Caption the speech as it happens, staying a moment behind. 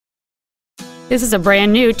This is a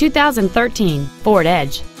brand new 2013 Ford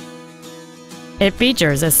Edge. It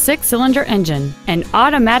features a 6-cylinder engine, an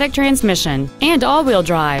automatic transmission, and all-wheel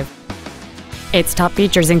drive. Its top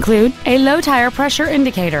features include a low tire pressure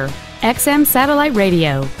indicator, XM satellite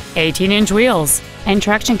radio, 18-inch wheels, and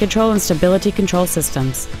traction control and stability control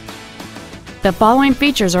systems. The following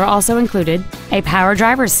features are also included: a power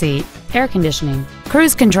driver's seat, air conditioning,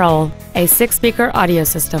 cruise control, a 6-speaker audio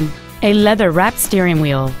system, a leather-wrapped steering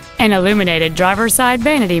wheel, an illuminated driver's side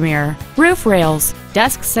vanity mirror, roof rails,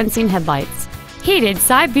 dusk sensing headlights, heated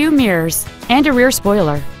side view mirrors, and a rear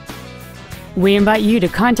spoiler. We invite you to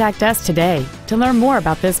contact us today to learn more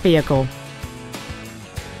about this vehicle.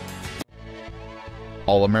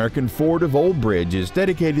 All-American Ford of Old Bridge is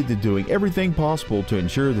dedicated to doing everything possible to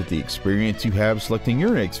ensure that the experience you have selecting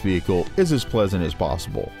your next vehicle is as pleasant as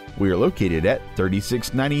possible. We are located at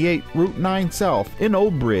 3698 Route 9 South in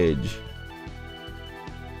Old Bridge.